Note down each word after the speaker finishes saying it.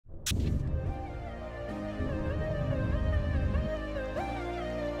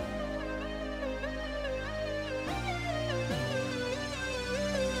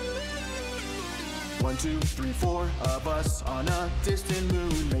One, two, three, four of us on a distant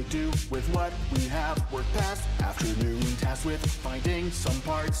moon. Make do with what we have. Work past afternoon, tasked with finding some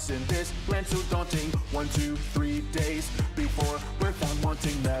parts in this land so daunting. 1, 2, 3 days before we're found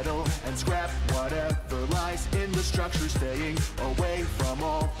wanting metal and scrap whatever lies in the structure. Staying away from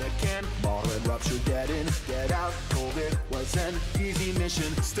all that can mar and rupture. Get in, get out. Told it was an easy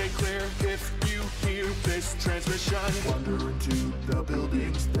mission. Stay clear if you hear this transmission. Wander into the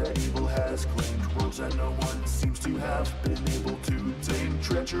buildings that evil has claimed, worlds that no one seems to have been able to tame.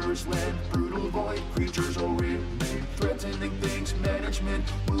 Treacherous land, brutal void, creatures all remain threatening things. Management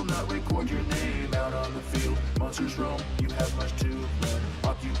will not record your name out on the field. Monsters roam, you have much to learn.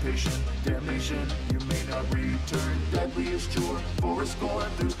 Occupation, damnation, you may not return. Deadliest chore for a score,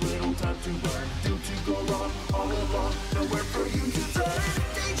 there's little time to learn. Doomed to go wrong, all along, nowhere for you to turn.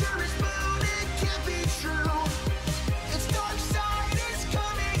 Dangerous moon, it can't be true. Its dark side is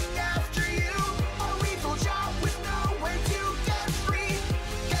coming after you. A lethal job with no way to get free.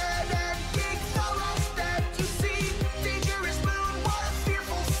 Get and kick the rest that you see. Dangerous moon, what a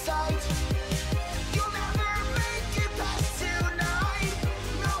fearful sight. You'll never make it past tonight.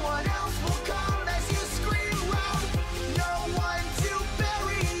 No one else will come as you scream loud. No one to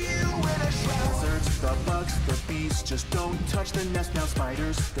bury you in a shroud. Lizards, the bugs, the bees, just don't touch the nest now.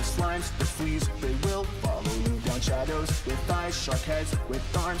 Spiders, the slimes, the fleas, they will follow you down shadows. With eyes, shark heads, with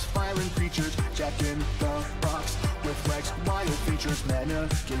arms, violent creatures. Jack in the box, with legs, wild features.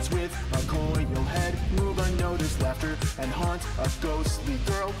 Mannequins with a coil head, move unnoticed. Laughter and haunt a ghostly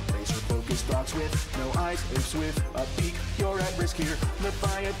girl. Laser focused dogs with no eyes, apes with a beak. You're at risk here.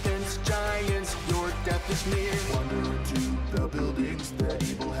 Leviathans, giants, your death is near. Wander into the buildings that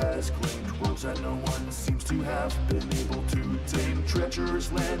evil has claimed, worlds that no one seems to have been able to tame.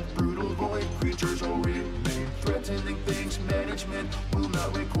 Treacherous land, brutal void, creatures all remain threatening things. Management will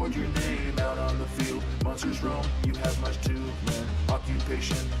not record your name out on the field. Monsters roam, you have much to learn.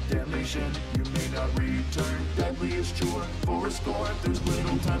 Occupation, damnation, you may not return. Deadliest chore for a score, there's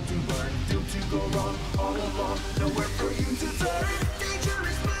little time to learn. Doomed to go wrong, all along, nowhere for you to turn.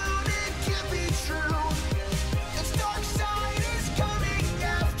 Dangerous moon, it can't be true. Its dark side is coming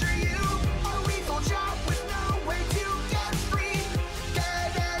after you. A lethal job with no way to get free.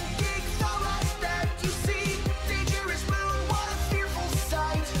 Get and kick the rest that you see. Dangerous moon, what a fearful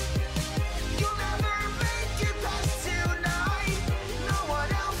sight. You'll never make it past tonight. No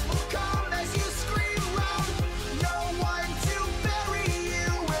one else will come as you scream loud. No one to bury you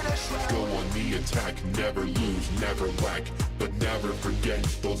in a shroud. Go on the attack, never lose, never lack, but never forget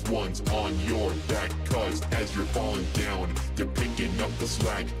those ones on your back. Cause as you're falling down, they're picking up the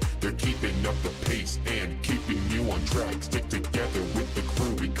slack. They're keeping up the pace and keeping you on track. Stick together with the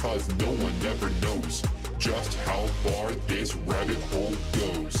crew because no one ever knows just how far this rabbit hole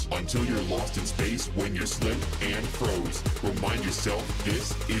goes. Until you're lost in space when you're slipped and froze. Remind yourself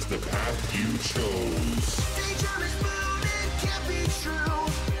this is the path you chose. Dangerous moon, it can't be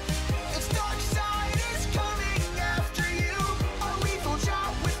true.